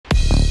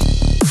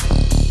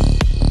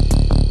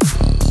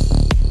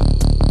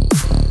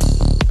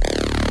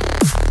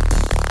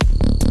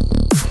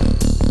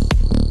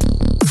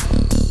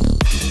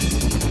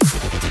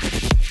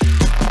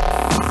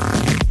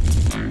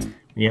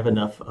you have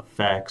enough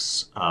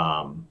effects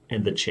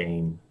in the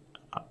chain,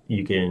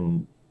 you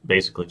can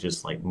basically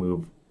just like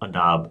move a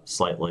knob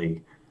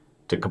slightly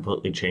to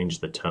completely change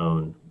the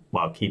tone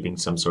while keeping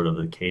some sort of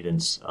the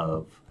cadence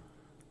of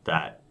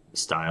that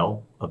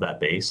style of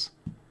that bass,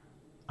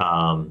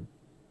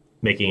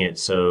 making it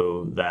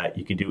so that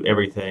you can do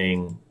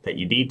everything that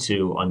you need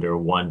to under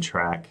one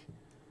track,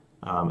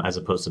 as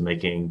opposed to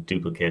making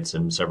duplicates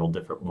in several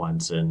different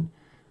ones and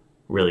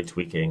really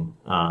tweaking.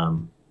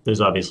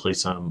 There's obviously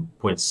some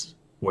points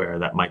where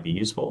that might be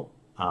useful,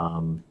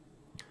 but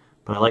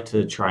I like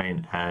to try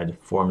and add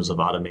forms of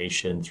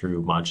automation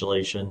through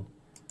modulation,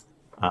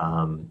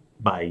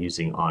 by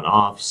using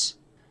on-offs.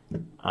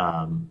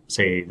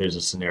 Say there's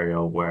a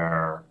scenario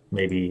where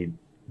maybe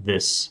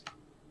this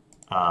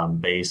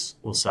bass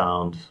will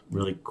sound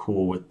really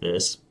cool with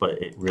this,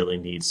 but it really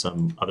needs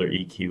some other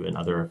EQ and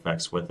other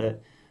effects with it.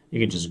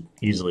 You can just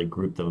easily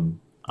group them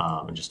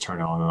and just turn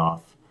it on and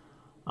off.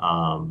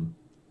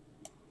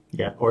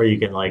 Yeah, or you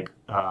can like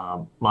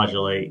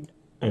modulate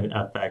an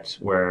effect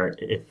where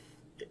if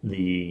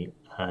the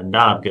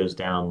knob goes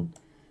down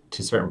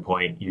to a certain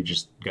point, you're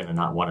just gonna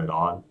not want it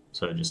on,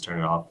 so just turn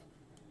it off.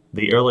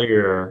 The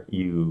earlier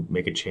you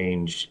make a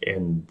change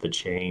in the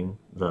chain,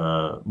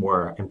 the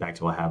more impact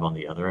it will have on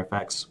the other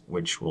effects,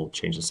 which will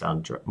change the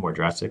sound more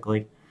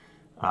drastically.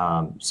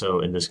 So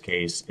in this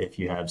case, if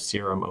you have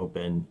Serum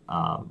open,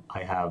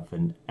 I have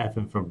an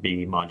FM from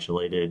B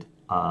modulated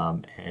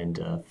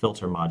and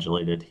filter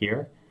modulated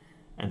here.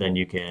 And then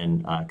you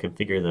can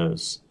configure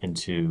those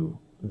into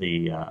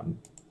the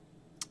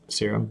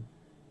Serum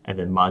and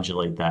then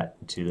modulate that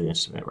to the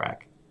instrument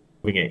rack.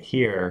 Moving it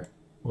here,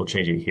 we'll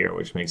change it here,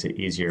 which makes it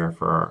easier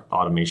for our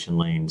automation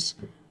lanes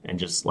and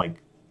just like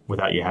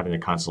without you having to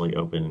constantly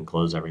open and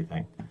close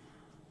everything.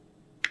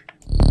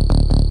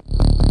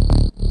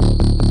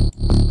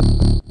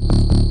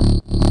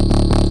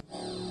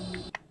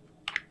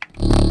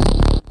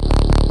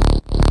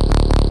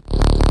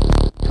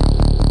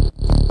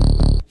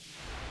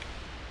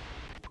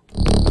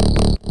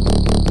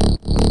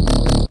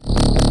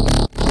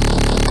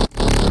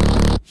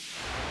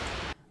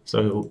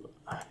 So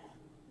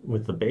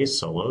with the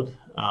bass soloed,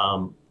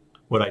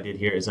 what I did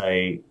here is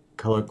I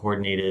color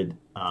coordinated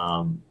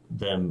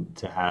them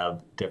to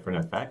have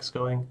different effects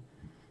going.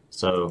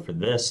 So for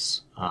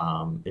this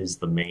is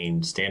the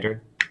main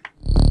standard.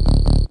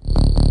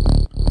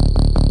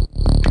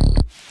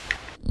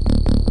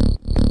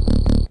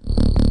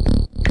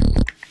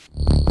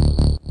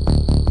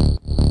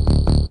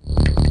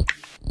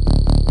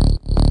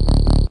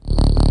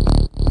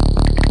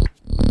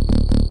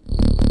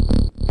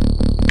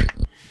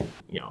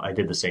 I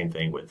did the same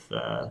thing with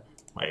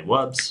my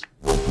wubs.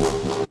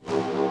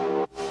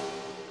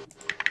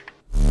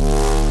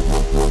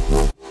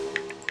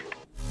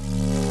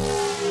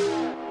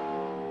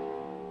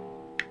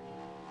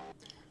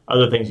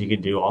 Other things you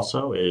can do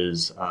also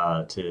is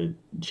to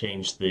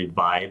change the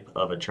vibe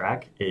of a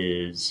track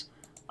is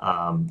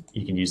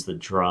you can use the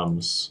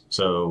drums.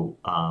 So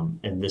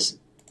in this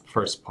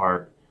first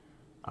part,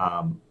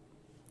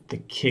 the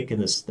kick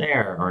and the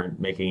snare aren't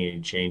making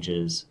any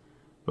changes,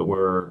 but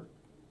we're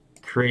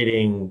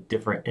creating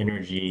different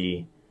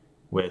energy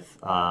with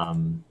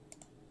the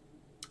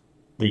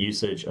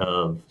usage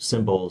of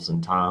cymbals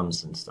and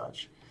toms and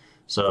such.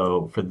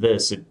 So for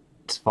this,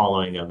 it's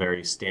following a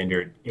very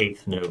standard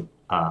eighth note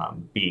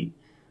beat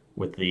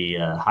with the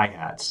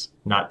hi-hats,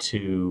 not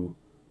too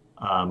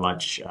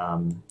much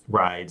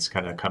rides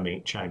kind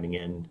of chiming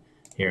in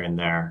here and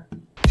there.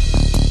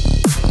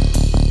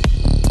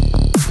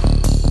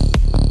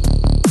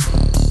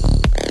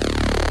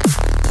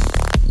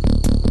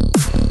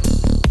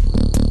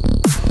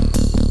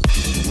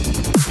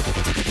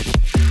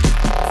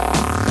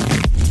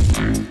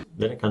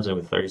 Then it comes in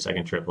with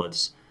 30-second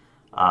triplets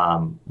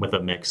with a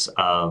mix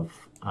of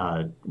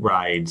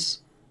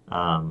rides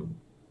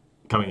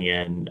coming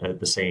in at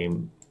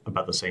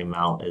about the same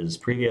amount as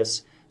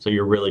previous. So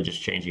you're really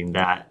just changing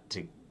that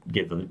to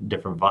give a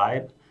different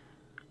vibe.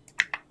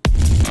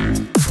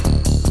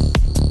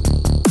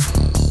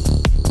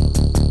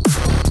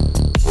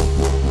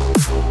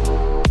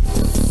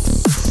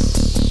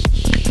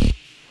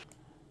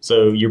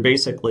 So you're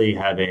basically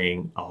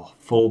having a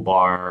full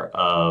bar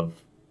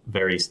of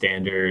very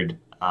standard,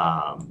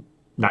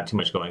 not too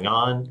much going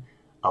on,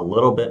 a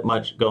little bit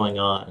much going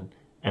on,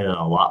 and then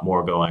a lot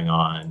more going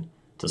on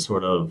to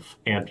sort of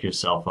amp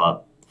yourself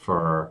up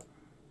for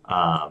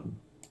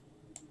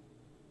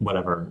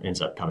whatever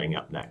ends up coming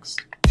up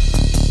next.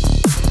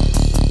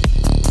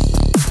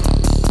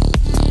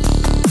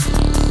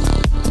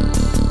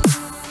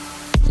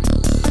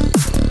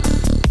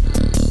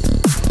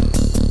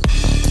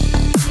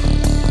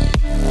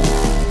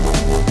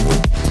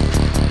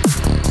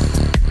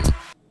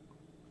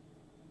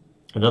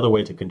 Another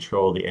way to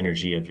control the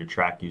energy of your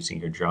track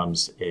using your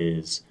drums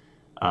is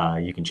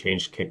you can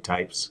change kick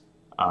types.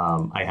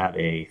 I have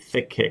a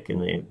thick kick in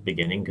the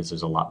beginning because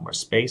there's a lot more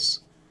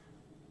space.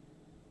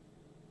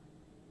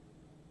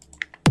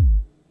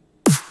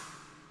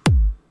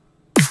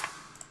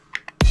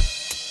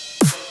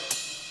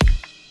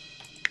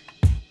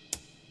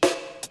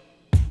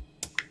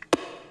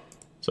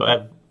 So I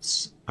have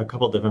a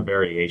couple different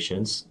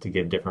variations to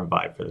give different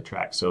vibe for the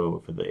track.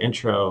 So for the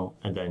intro,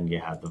 and then you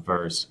have the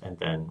verse, and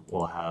then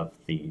we'll have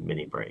the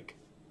mini break.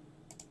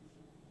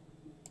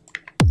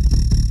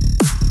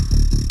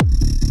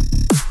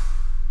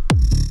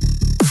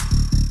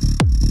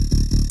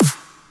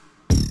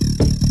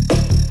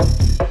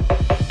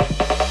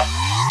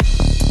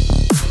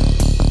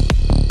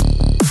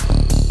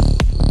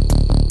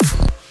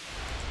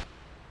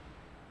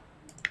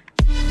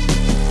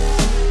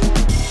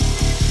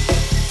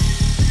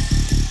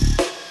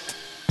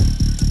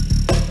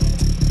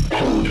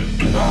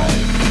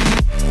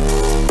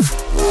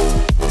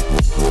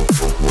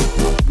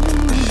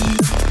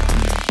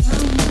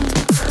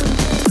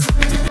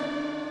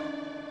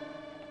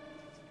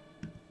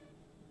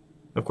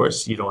 Of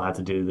course, you don't have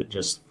to do that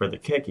just for the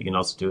kick. You can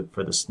also do it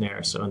for the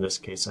snare. So in this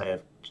case, I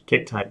have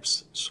kick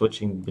types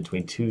switching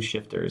between two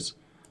shifters,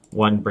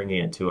 one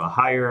bringing it to a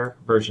higher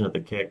version of the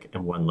kick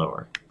and one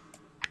lower.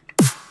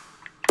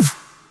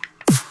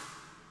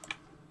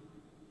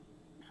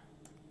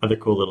 Other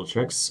cool little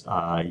tricks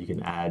you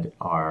can add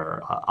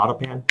are auto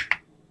pan,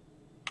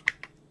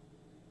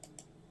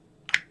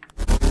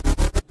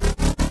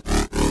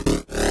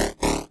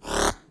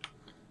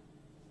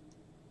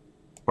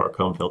 or a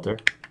comb filter.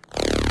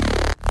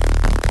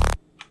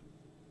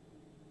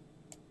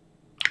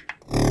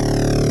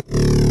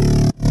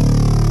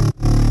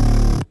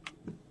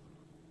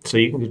 So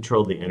you can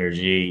control the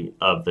energy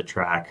of the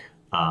track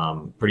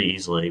pretty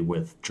easily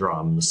with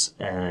drums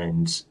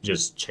and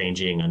just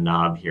changing a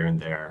knob here and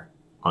there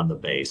on the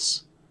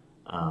bass.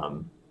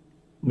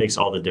 Makes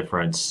all the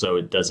difference so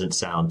it doesn't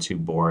sound too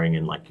boring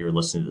and like you're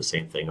listening to the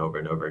same thing over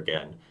and over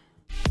again.